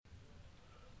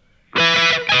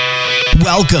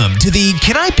Welcome to the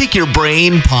Can I Pick Your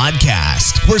Brain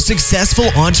podcast, where successful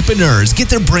entrepreneurs get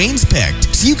their brains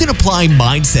picked so you can apply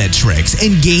mindset tricks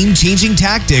and game-changing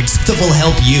tactics that will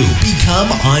help you become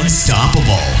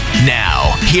unstoppable.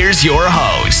 Now, here's your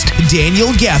host, Daniel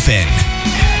Geffen.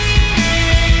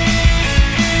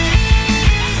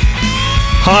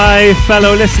 Hi,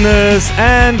 fellow listeners,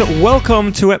 and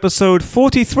welcome to episode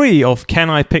 43 of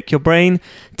Can I Pick Your Brain?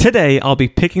 Today, I'll be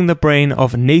picking the brain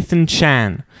of Nathan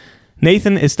Chan.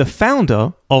 Nathan is the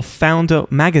founder of Founder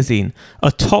Magazine,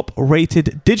 a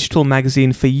top-rated digital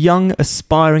magazine for young,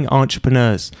 aspiring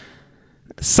entrepreneurs.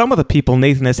 Some of the people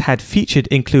Nathan has had featured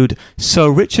include Sir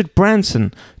Richard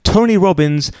Branson, Tony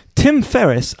Robbins, Tim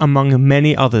Ferriss, among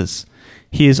many others.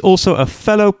 He is also a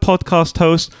fellow podcast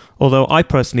host, although I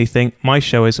personally think my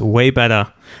show is way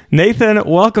better. Nathan,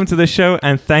 welcome to the show,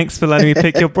 and thanks for letting me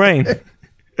pick your brain.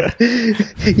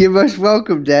 You're most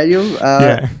welcome, Daniel.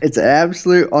 It's an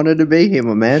absolute honor to be here,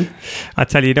 my man. I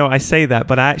tell you, I say that,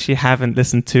 but I actually haven't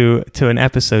listened to an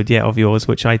episode yet of yours,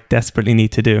 which I desperately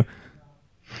need to do.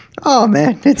 Oh,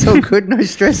 man, it's all good. No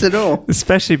stress at all.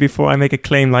 Especially before I make a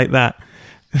claim like that.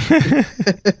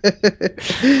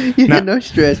 No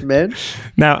stress, man.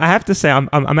 Now I have to say I'm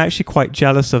actually quite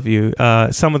jealous of you.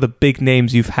 Some of the big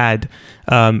names you've had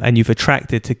and you've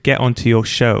attracted to get onto your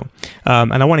show,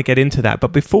 and I want to get into that.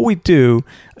 But before we do,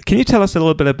 can you tell us a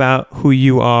little bit about who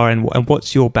you are and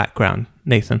what's your background,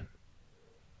 Nathan?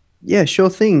 Yeah, sure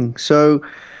thing. So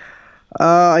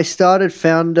I started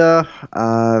Founder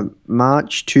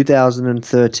March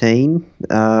 2013.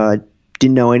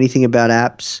 Didn't know anything about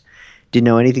apps. Didn't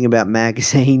know anything about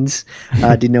magazines,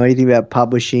 didn't know anything about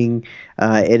publishing,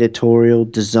 editorial,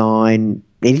 design,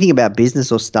 anything about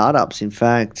business or startups, in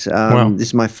fact. Wow. This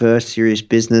is my first serious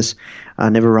business. I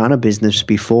never run a business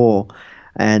before.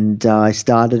 And I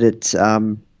started it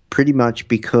pretty much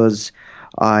because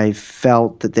I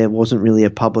felt that there wasn't really a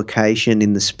publication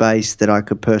in the space that I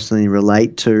could personally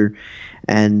relate to.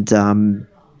 And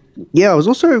I was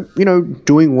also,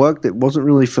 doing work that wasn't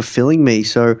really fulfilling me.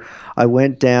 So I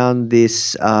went down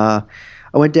this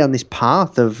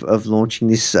path of launching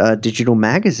this digital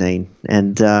magazine.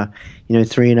 And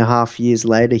 3.5 years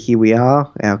later, here we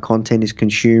are. Our content is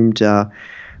consumed by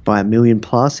 1 million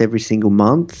plus every single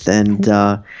month, and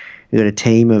we've got a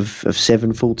team of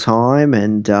 7 full time.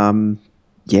 And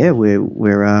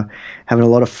we're having a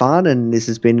lot of fun, and this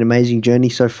has been an amazing journey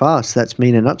so far. So that's me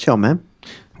in a nutshell, man.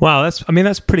 Wow,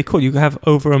 that's pretty cool. You have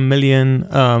over 1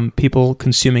 million people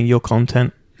consuming your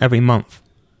content every month.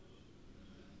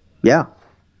 Yeah.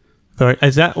 All right.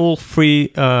 Is that all free?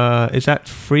 Is that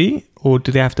free, or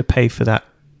do they have to pay for that?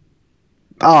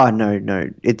 Oh,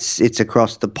 no. It's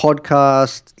across the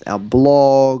podcast, our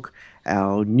blog,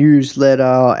 our newsletter,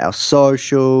 our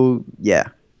social. Yeah.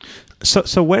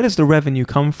 So where does the revenue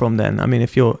come from then? I mean,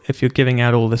 if you're giving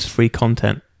out all this free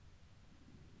content.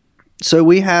 So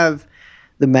we have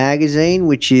the magazine,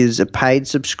 which is a paid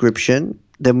subscription.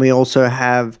 Then we also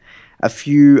have a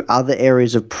few other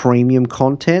areas of premium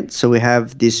content. So we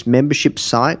have this membership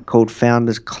site called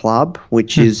Founders Club,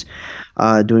 which is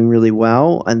doing really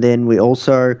well. And then we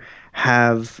also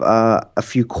have a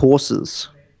few courses.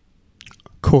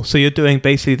 Cool. So you're doing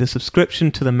basically the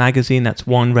subscription to the magazine. That's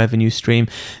one revenue stream.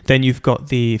 Then you've got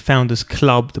the Founders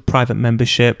Club, the private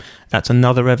membership. That's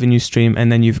another revenue stream.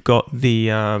 And then you've got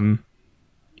the...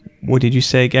 what did you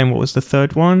say again? What was the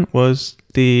third one? Was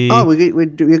the... Oh,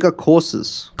 we got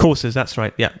courses. Courses, that's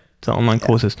right. Yeah, the online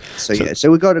courses. So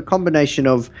we've got a combination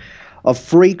of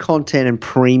free content and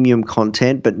premium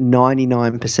content, but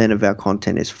 99% of our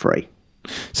content is free.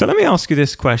 So let me ask you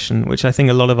this question, which I think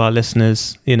a lot of our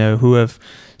listeners, who have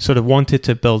sort of wanted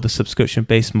to build a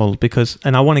subscription-based model,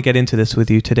 and I want to get into this with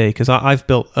you today, because I've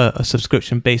built a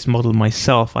subscription-based model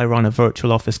myself. I run a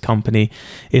virtual office company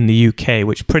in the UK,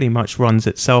 which pretty much runs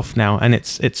itself now, and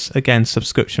it's again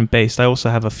subscription-based. I also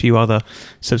have a few other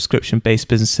subscription-based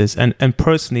businesses, and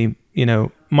personally,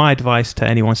 my advice to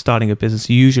anyone starting a business,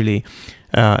 usually,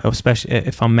 especially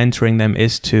if I'm mentoring them,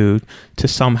 is to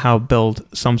somehow build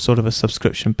some sort of a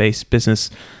subscription-based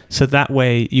business, so that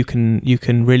way you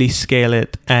can really scale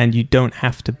it, and you don't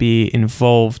have to be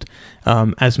involved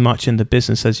as much in the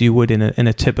business as you would in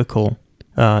a typical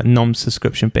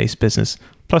non-subscription-based business.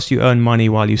 Plus, you earn money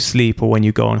while you sleep or when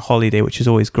you go on holiday, which is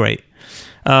always great.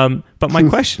 But my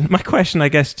question, I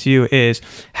guess, to you is,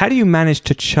 how do you manage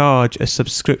to charge a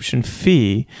subscription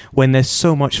fee when there's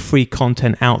so much free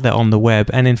content out there on the web?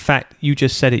 And in fact, you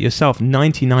just said it yourself,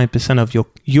 99% of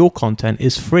your content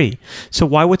is free. So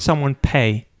why would someone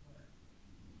pay?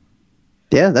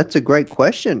 Yeah, that's a great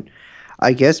question.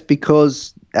 I guess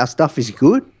because our stuff is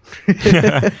good.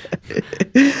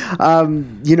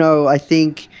 I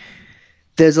think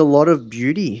there's a lot of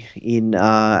beauty in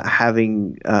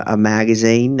having a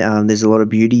magazine. There's a lot of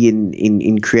beauty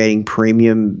in creating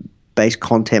premium-based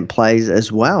content plays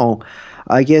as well.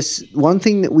 I guess one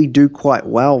thing that we do quite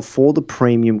well for the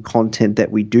premium content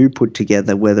that we do put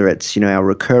together, whether it's our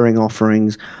recurring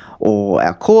offerings or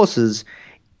our courses,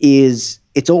 is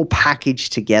it's all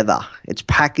packaged together. It's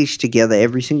packaged together.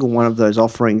 Every single one of those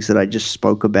offerings that I just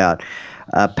spoke about,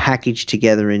 packaged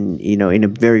together in a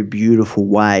very beautiful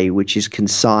way, which is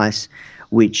concise,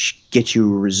 which gets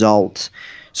you a result.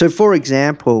 So, for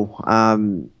example,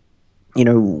 one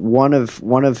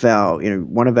of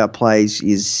our plays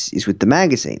is with the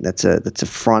magazine. That's a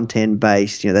front end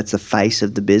based. That's the face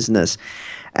of the business,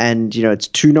 and it's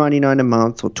 $2.99 a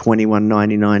month or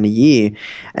 $21.99 a year,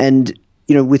 and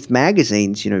with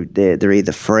magazines, they're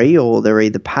either free or they're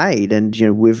either paid, and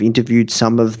we've interviewed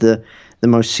some of the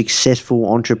most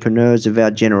successful entrepreneurs of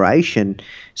our generation.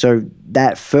 So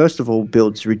that first of all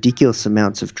builds ridiculous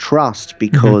amounts of trust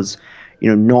because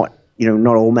not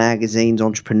all magazines,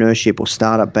 entrepreneurship or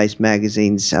startup-based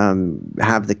magazines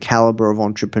have the caliber of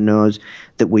entrepreneurs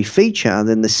that we feature.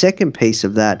 Then the second piece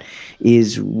of that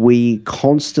is we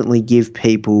constantly give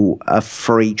people a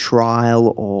free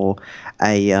trial or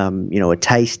a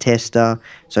taste tester.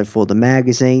 So for the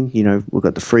magazine, we've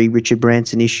got the free Richard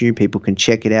Branson issue. People can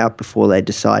check it out before they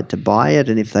decide to buy it,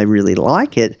 and if they really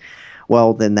like it,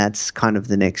 well, then that's kind of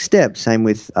the next step. Same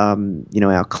with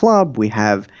our club. We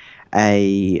have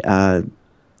a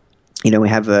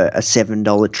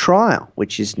 $7 trial,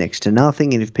 which is next to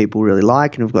nothing, and if people really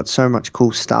like, and we've got so much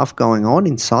cool stuff going on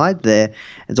inside there,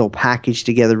 it's all packaged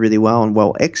together really well and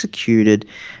well executed,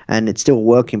 and it's still a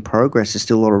work in progress. There's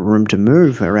still a lot of room to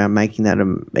move around making that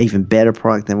an even better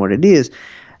product than what it is.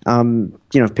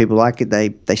 If people like it,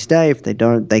 they stay. If they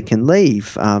don't, they can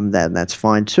leave. That's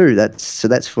fine too.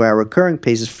 That's for our recurring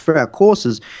pieces. For our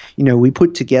courses, we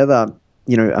put together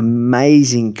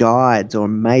amazing guides or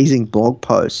amazing blog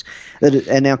posts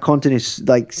and our content is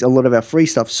like a lot of our free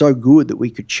stuff so good that we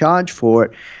could charge for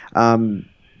it.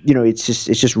 It's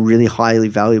just really highly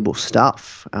valuable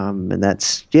stuff. And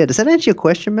does that answer your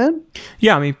question, man?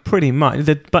 Yeah, I mean, pretty much.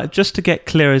 But just to get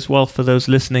clear as well for those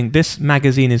listening, this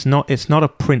magazine it's not a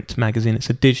print magazine. It's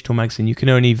a digital magazine. You can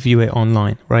only view it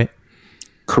online, right?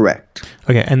 Correct.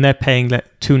 Okay. And they're paying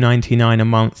 $2.99 a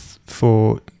month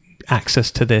for access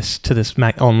to this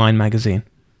online magazine.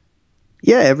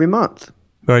 Yeah, every month.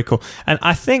 Very cool. And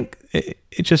I think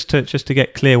just to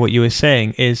get clear, what you were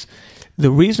saying is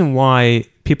the reason why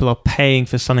people are paying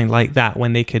for something like that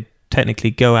when they could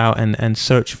technically go out and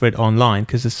search for it online,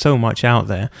 because there's so much out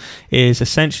there, is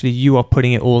essentially you are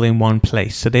putting it all in one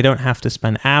place, so they don't have to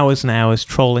spend hours and hours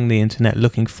trolling the internet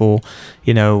looking for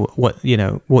what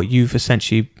you've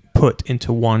essentially put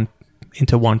into one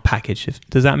package.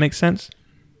 Does that make sense?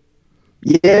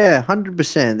 Yeah,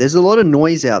 100%. There's a lot of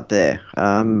noise out there,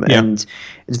 and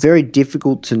it's very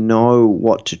difficult to know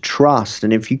what to trust.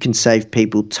 And if you can save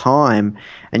people time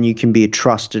and you can be a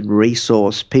trusted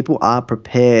resource, people are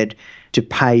prepared to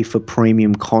pay for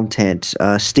premium content.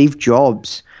 Steve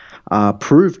Jobs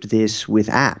proved this with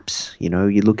apps. You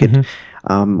look at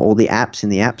all the apps in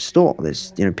the App Store.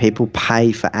 There's people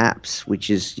pay for apps, which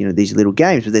is these little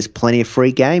games, but there's plenty of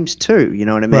free games too. You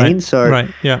know what I mean? Right. So right.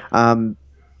 Yeah.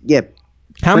 Yeah.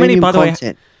 How many, by the way,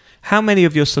 how many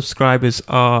of your subscribers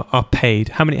are paid?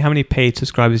 How many paid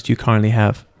subscribers do you currently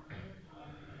have?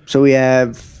 So we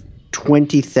have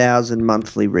 20,000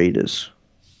 monthly readers.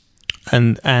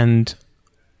 And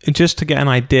just to get an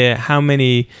idea, how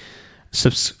many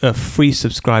free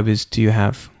subscribers do you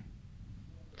have?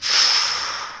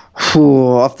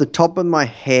 Off the top of my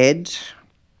head,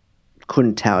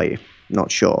 couldn't tell you. Not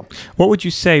sure. What would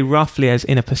you say roughly, as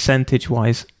in a percentage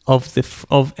wise,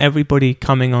 of everybody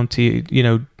coming onto you?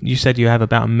 You said you have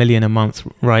about 1 million a month,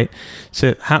 right?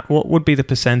 So what would be the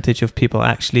percentage of people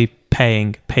actually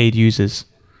paying paid users?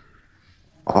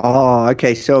 Oh,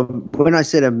 okay. So when I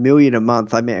said 1 million a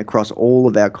month, I meant across all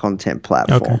of our content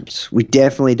platforms. Okay. We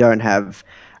definitely don't have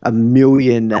 1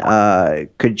 million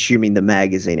consuming the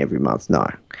magazine every month. No.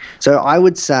 So I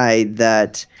would say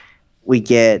that we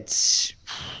get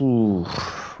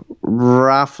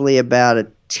roughly about a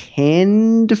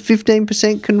 10 to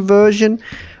 15% conversion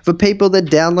for people that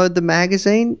download the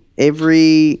magazine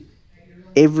every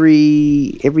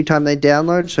time they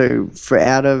download. So for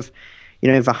out of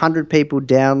if 100 people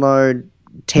download,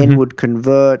 10 would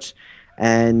convert,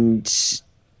 and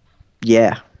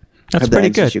that's pretty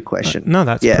good. Your question. No,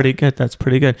 that's pretty good. That's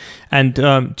pretty good. And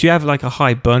do you have like a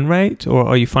high burn rate, or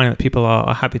are you finding that people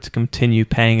are happy to continue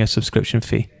paying a subscription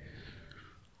fee?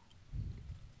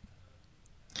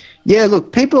 Yeah,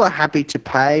 look, people are happy to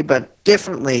pay, but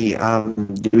definitely,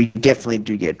 we definitely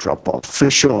do get drop off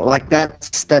for sure. Like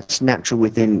that's natural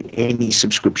within any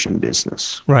subscription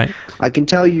business. Right. I can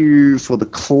tell you for the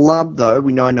club though,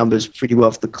 we know our numbers pretty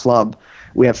well for the club.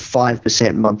 We have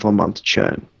 5% month-on-month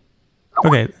churn.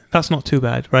 Okay, that's not too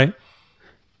bad, right?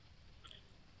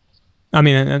 I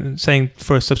mean, and saying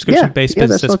for a subscription-based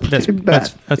business, that's not too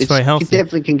bad. That's very healthy. It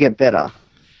definitely can get better.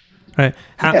 Right.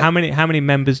 How many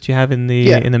members do you have in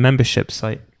the membership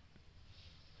site?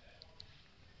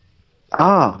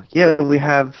 We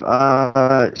have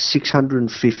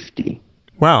 650.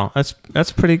 Wow,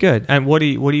 that's pretty good. And what are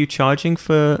you charging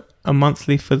for a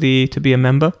monthly to be a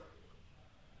member?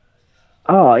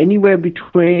 Anywhere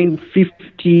between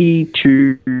 50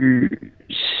 to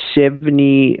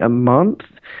 70 a month,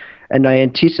 and I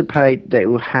anticipate that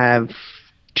we'll have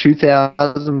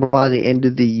 2,000 by the end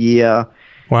of the year.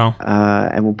 Wow.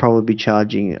 And we'll probably be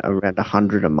charging around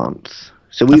 100 a month.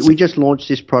 So we just launched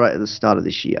this product at the start of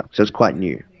this year, so it's quite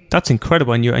new. That's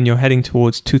incredible, and you're heading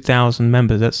towards 2,000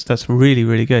 members. That's really,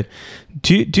 really good.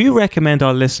 Do you recommend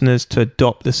our listeners to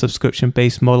adopt the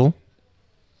subscription-based model?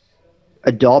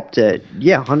 Adopt it,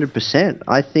 100%.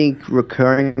 I think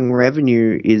recurring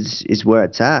revenue is where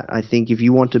it's at. I think if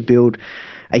you want to build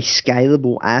a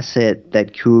scalable asset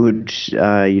that could,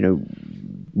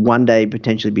 one day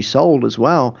potentially be sold as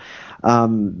well.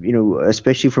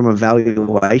 Especially from a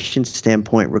valuation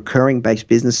standpoint, recurring-based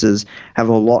businesses have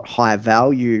a lot higher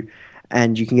value,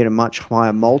 and you can get a much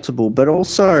higher multiple. But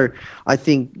also, I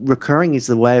think recurring is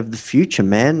the way of the future,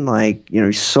 man. Like,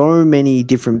 so many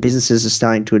different businesses are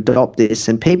starting to adopt this,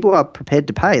 and people are prepared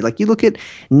to pay. Like, you look at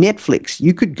Netflix,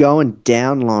 you could go and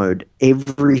download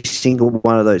every single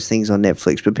one of those things on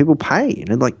Netflix, but people pay,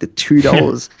 like the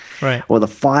 $2 right, or the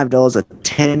 $5 or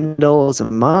 $10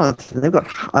 a month. And they've got,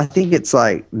 I think it's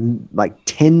like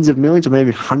tens of millions or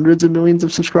maybe hundreds of millions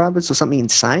of subscribers or something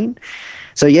insane.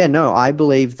 So I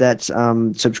believe that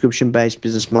subscription-based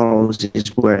business models is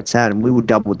where it's at, and we will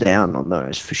double down on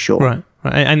those for sure. Right.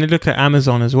 And you look at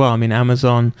Amazon as well. I mean,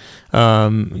 Amazon,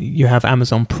 you have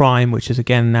Amazon Prime, which is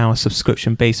again now a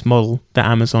subscription-based model that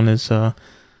Amazon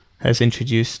has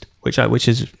introduced, which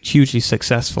is hugely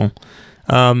successful.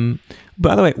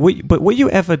 By the way, were you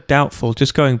ever doubtful?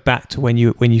 Just going back to when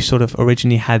you sort of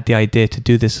originally had the idea to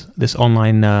do this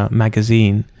online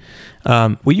magazine.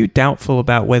 Were you doubtful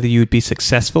about whether you would be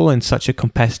successful in such a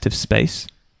competitive space?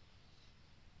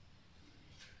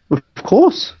 Of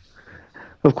course,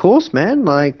 man.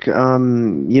 Like,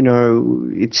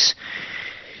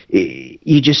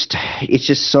 it's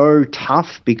just so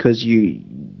tough because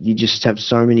you just have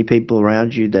so many people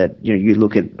around you that, you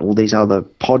look at all these other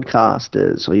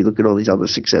podcasters, or you look at all these other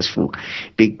successful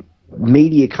big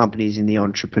media companies in the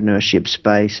entrepreneurship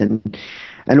space, and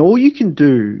all you can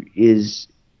do is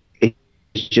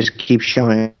just keep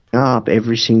showing up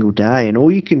every single day, and all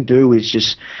you can do is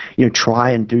just try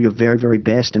and do your very, very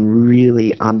best and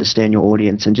really understand your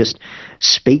audience and just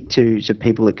speak to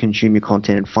people that consume your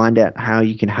content and find out how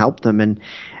you can help them.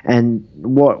 And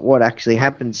what actually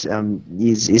happens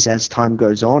is as time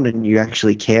goes on and you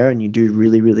actually care and you do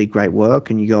really, really great work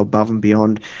and you go above and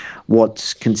beyond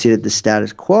what's considered the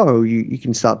status quo, you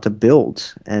can start to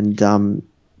build. And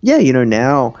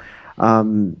now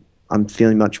I'm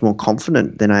feeling much more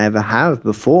confident than I ever have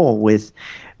before with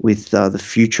the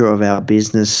future of our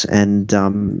business and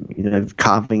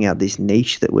carving out this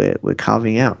niche that we're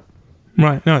carving out.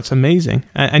 Right. No, it's amazing,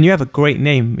 and you have a great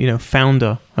name.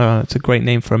 Founder. It's a great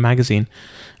name for a magazine.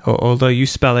 Although you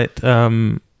spell it,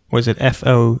 was it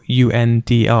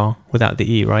FOUNDR without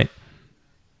the E, right?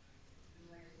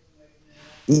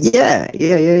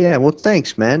 Yeah. Well,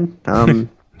 thanks, man.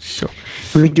 Sure.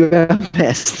 We do our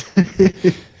best.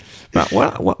 But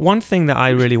one thing that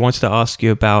I really wanted to ask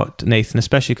you about, Nathan,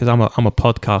 especially because I'm a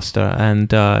podcaster, and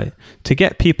to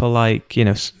get people like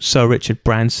Sir Richard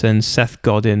Branson, Seth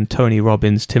Godin, Tony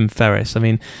Robbins, Tim Ferriss. I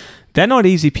mean, they're not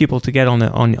easy people to get on the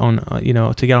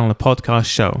podcast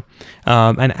show.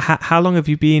 And how long have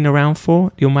you been around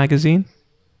for your magazine?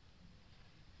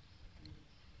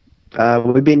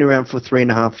 We've been around for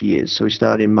 3.5 years. So we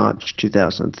started in March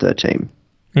 2013.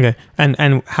 Okay,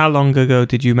 and how long ago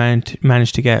did you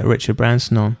manage to get Richard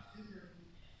Branson on?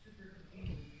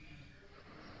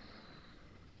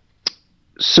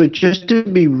 So just to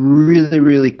be really,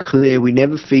 really clear, we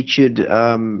never featured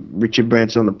Richard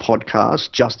Branson on the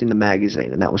podcast, just in the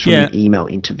magazine, and that was from an email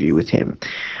interview with him.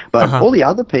 But all the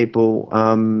other people,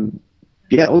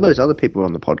 all those other people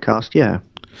on the podcast,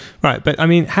 Right, but I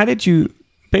mean, how did you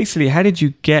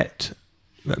get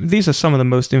these are some of the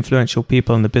most influential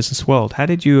people in the business world. How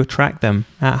did you attract them?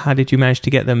 How did you manage to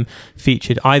get them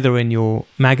featured either in your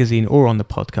magazine or on the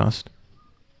podcast?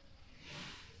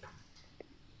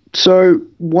 So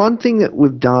one thing that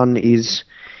we've done is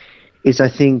I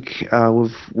think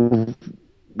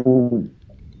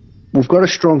we've got a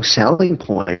strong selling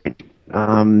point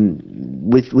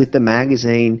with the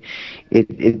magazine.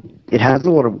 It has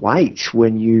a lot of weight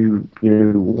when you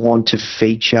want to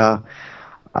feature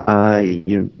a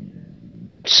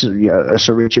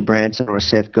Sir Richard Branson or a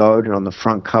Seth Godin on the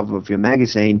front cover of your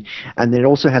magazine, and then it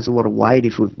also has a lot of weight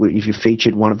if you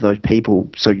featured one of those people,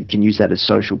 so you can use that as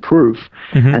social proof.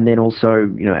 Mm-hmm. And then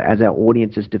also, as our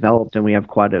audience has developed and we have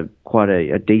quite a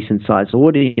decent sized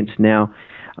audience now,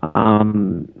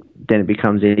 then it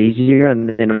becomes easier. And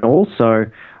then also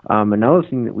another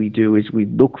thing that we do is we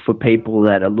look for people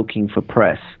that are looking for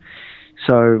press.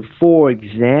 So, for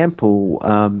example,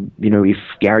 if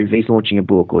Gary Vee's launching a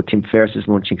book or Tim Ferriss is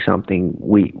launching something,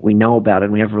 we know about it,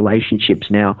 and we have relationships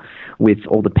now with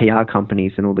all the PR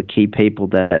companies and all the key people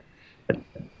that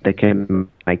can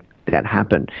make that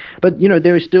happen. But,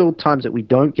 there are still times that we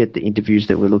don't get the interviews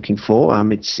that we're looking for.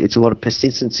 It's a lot of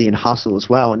persistency and hustle as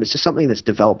well, and it's just something that's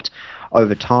developed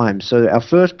over time. So our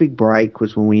first big break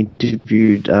was when we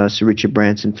interviewed Sir Richard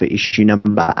Branson for issue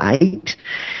number 8,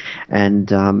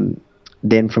 and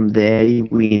then from there,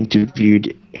 we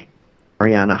interviewed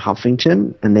Arianna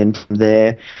Huffington, and then from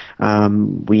there,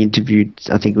 we interviewed,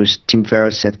 I think it was Tim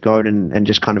Ferriss, Seth Godin, and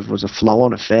just kind of was a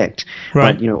flow-on effect.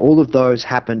 Right. But, all of those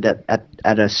happened at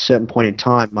a certain point in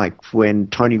time, like when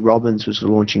Tony Robbins was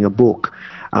launching a book.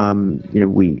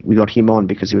 We got him on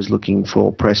because he was looking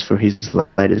for press for his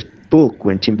latest book.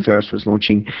 When Tim Ferriss was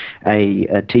launching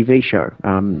a TV show,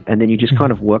 and then you just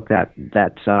kind of work that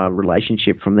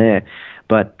relationship from there.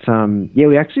 But,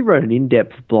 we actually wrote an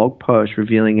in-depth blog post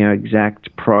revealing our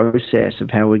exact process of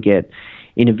how we get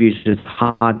interviews with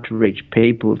hard-to-reach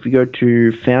people. If you go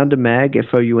to foundermag,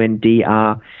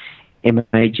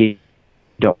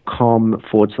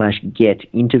 foundermag.com/get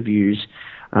interviews,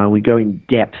 we go in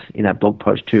depth in that blog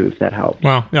post too, if that helps.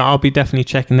 Wow. Yeah, I'll be definitely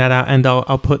checking that out, and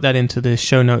I'll put that into the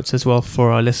show notes as well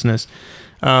for our listeners.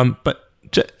 But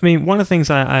one of the things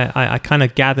I kind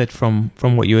of gathered from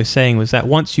what you were saying was that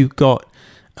once you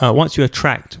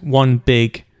attract one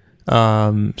big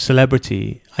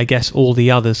celebrity, I guess all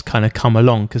the others kind of come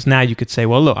along, because now you could say,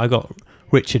 well, look, I got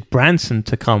Richard Branson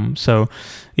to come, so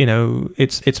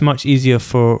it's much easier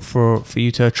for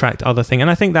you to attract other things. And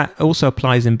I think that also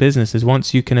applies in businesses.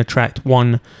 Once you can attract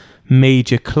one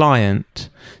major client,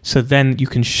 so then you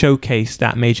can showcase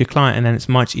that major client, and then it's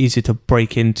much easier to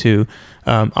break into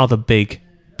other big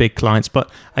clients. But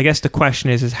I guess the question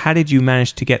is how did you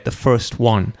manage to get the first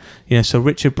one? So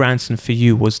Richard Branson for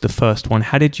you was the first one.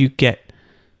 How did you get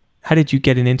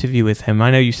an interview with him? I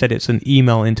know you said it's an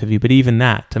email interview, but even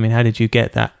that, how did you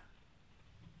get that?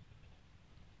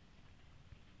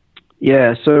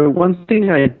 Yeah, so one thing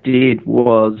I did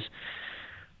was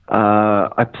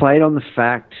I played on the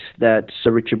fact that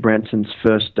Sir Richard Branson's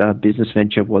first business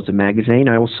venture was a magazine.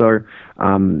 I also,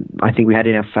 I think we had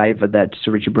in our favor that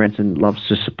Sir Richard Branson loves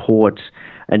to support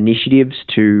initiatives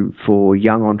for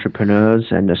young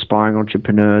entrepreneurs and aspiring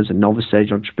entrepreneurs and novice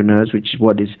stage entrepreneurs, which is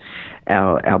what is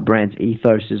our brand's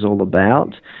ethos is all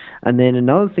about. And then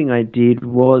another thing I did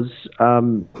was,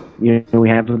 we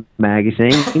have a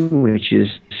magazine, which is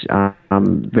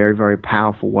very, very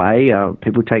powerful way.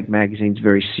 People take magazines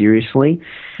very seriously.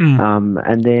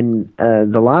 And then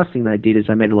the last thing that I did is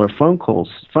I made a lot of phone calls.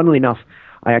 Funnily enough,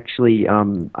 I actually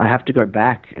I have to go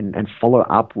back and follow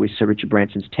up with Sir Richard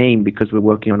Branson's team because we're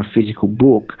working on a physical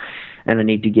book, and I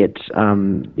need to get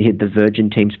the Virgin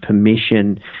team's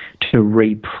permission to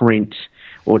reprint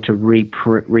or to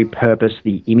repurpose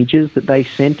the images that they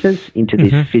sent us into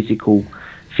this physical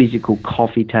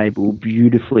coffee table,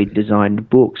 beautifully designed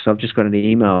book. So I've just got an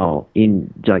email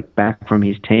back from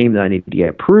his team that I need to get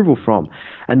approval from.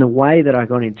 And the way that I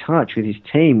got in touch with his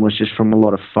team was just from a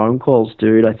lot of phone calls,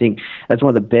 dude. I think that's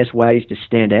one of the best ways to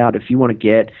stand out. If you want to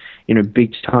get,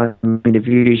 big time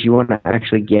interviews, you want to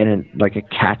actually get a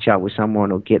catch up with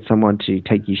someone or get someone to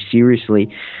take you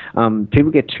seriously. People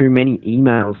get too many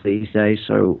emails these days,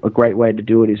 so a great way to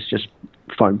do it is just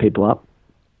phone people up.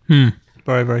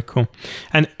 Very, very cool.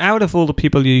 And out of all the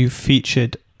people you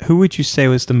featured, who would you say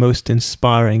was the most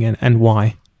inspiring and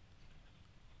why?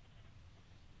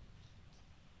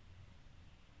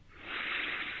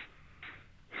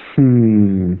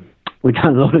 We've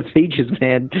done a lot of features,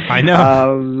 man. I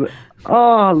know.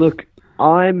 Look,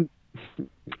 I'm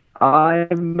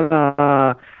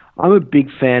I'm a big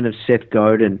fan of Seth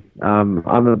Godin. I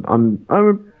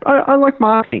like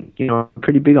marketing. You know, I'm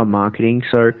pretty big on marketing.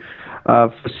 So,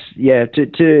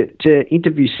 to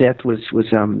interview Seth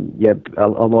was a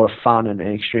lot of fun and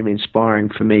extremely inspiring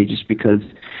for me, just because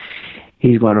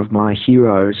he's one of my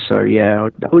heroes. So yeah,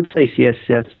 I would say yes,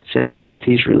 Seth.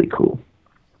 He's really cool.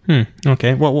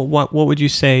 Okay. What would you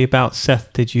say about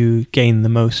Seth did you gain the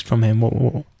most from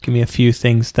him? Give me a few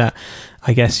things that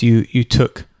I guess you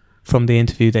took from the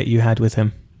interview that you had with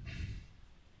him.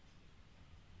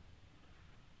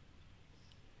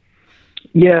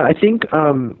 Yeah, I think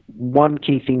one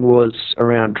key thing was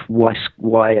around why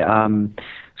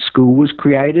school was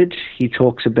created. He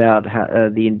talks about how,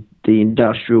 the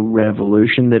Industrial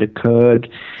Revolution that occurred,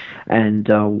 and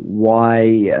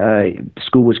why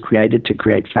school was created to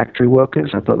create factory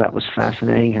workers. I thought that was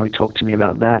fascinating, how he talked to me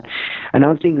about that.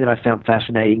 Another thing that I found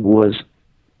fascinating was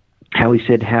how he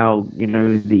said how, you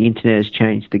know, the internet has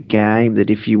changed the game, that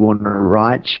if you want to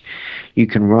write, you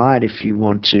can write. If you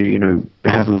want to, you know,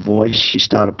 have a voice, you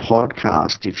start a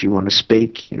podcast. If you want to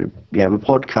speak, you know, you have a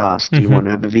podcast. Mm-hmm. You want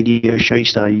to have a video show, you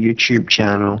start a YouTube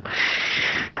channel.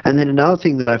 And then another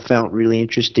thing that I found really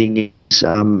interesting is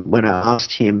when I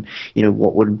asked him, you know,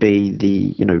 what would be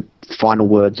the, you know, final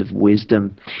words of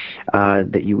wisdom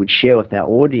that you would share with our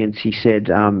audience, he said,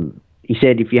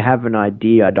 if you have an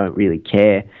idea, I don't really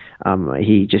care.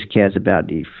 He just cares about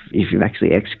if you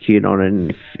actually execute on it,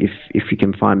 and if you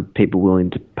can find people willing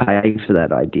to pay for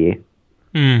that idea.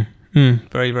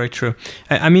 Very, very true.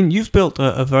 I mean, you've built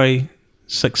a very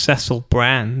successful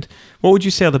brand. What would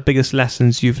you say are the biggest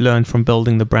lessons you've learned from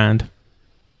building the brand?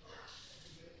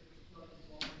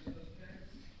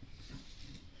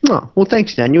 Oh, well,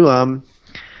 thanks, Daniel.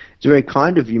 It's very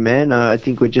kind of you, man. I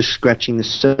think we're just scratching the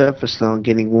surface now and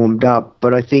getting warmed up.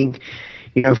 But I think,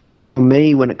 you know, for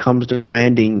me, when it comes to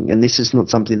branding, and this is not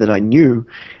something that I knew,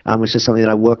 it's just something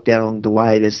that I worked out along the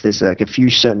way. There's like a few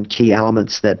certain key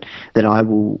elements that I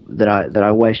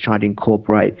always try to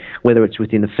incorporate, whether it's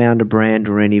within the founder brand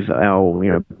or any of our,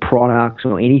 you know, products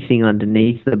or anything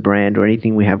underneath the brand or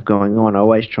anything we have going on. I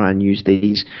always try and use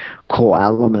these core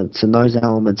elements, and those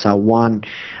elements are one,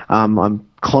 I'm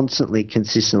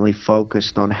consistently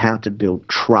focused on how to build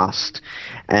trust.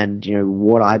 And, you know,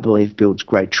 what I believe builds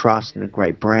great trust and a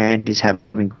great brand is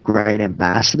having great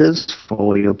ambassadors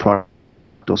for your product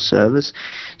or service.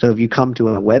 So if you come to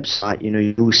our website, you know,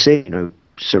 you will see, you know,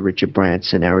 Sir Richard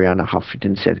Branson, Arianna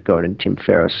Huffington, Seth Godin, Tim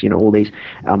Ferriss, you know, all these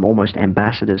almost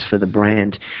ambassadors for the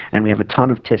brand. And we have a ton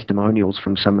of testimonials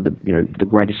from some of the, you know, the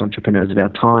greatest entrepreneurs of our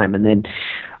time. And then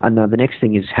the next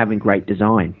thing is having great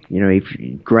design. You know,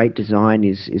 if great design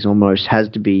is almost has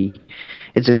to be,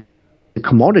 it's a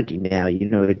commodity now. You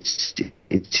know, it's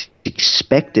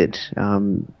expected.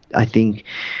 I think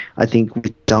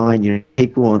with design, you know,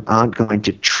 people aren't going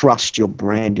to trust your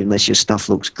brand unless your stuff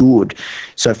looks good.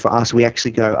 So for us, we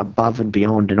actually go above and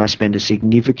beyond, and I spend a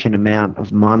significant amount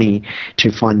of money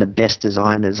to find the best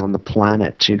designers on the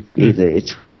planet to whether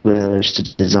it's to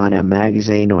design our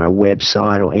magazine or our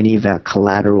website or any of our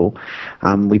collateral.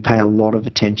 We pay a lot of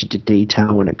attention to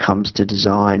detail when it comes to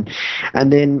design.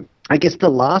 And then I guess the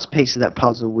last piece of that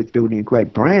puzzle with building a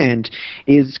great brand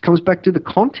comes back to the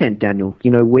content, Daniel.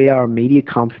 You know, we are a media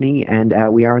company, and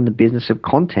we are in the business of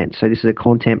content. So this is a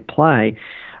content play.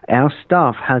 Our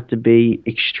stuff has to be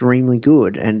extremely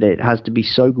good, and it has to be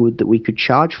so good that we could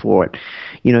charge for it.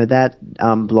 You know, that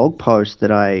blog post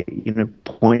that I, you know,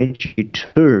 pointed you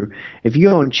to, if you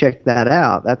go and check that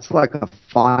out, that's like a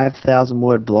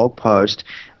 5,000-word blog post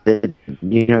that,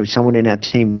 you know, someone in our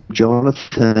team,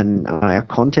 Jonathan, our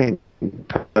content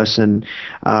person,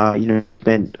 you know,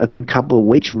 spent a couple of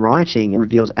weeks writing, and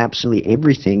reveals absolutely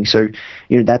everything. So,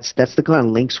 you know, that's the kind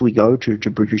of links we go to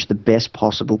produce the best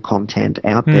possible content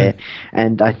out there.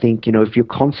 And I think, you know, if you're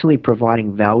constantly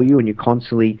providing value and you're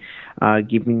constantly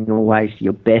giving away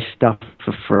your best stuff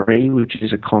for free, which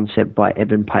is a concept by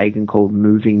Eben Pagan called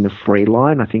moving the free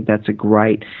line, I think that's a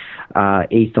great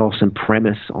ethos and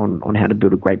premise on how to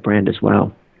build a great brand as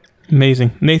well.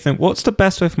 Amazing. Nathan, what's the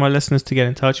best way for my listeners to get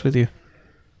in touch with you?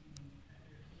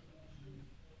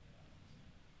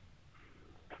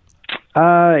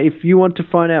 If you want to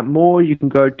find out more, you can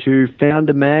go to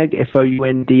foundermag,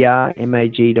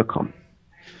 foundrmag.com.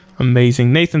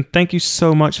 Amazing. Nathan, thank you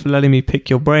so much for letting me pick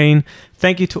your brain.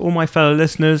 Thank you to all my fellow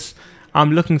listeners.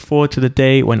 I'm looking forward to the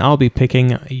day when I'll be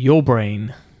picking your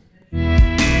brain. You've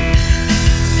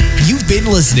been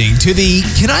listening to the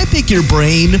Can I Pick Your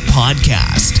Brain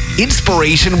podcast.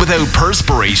 Inspiration without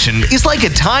perspiration is like a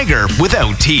tiger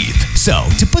without teeth. So,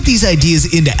 to put these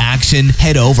ideas into action,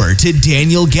 head over to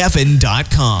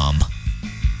danielgeffen.com.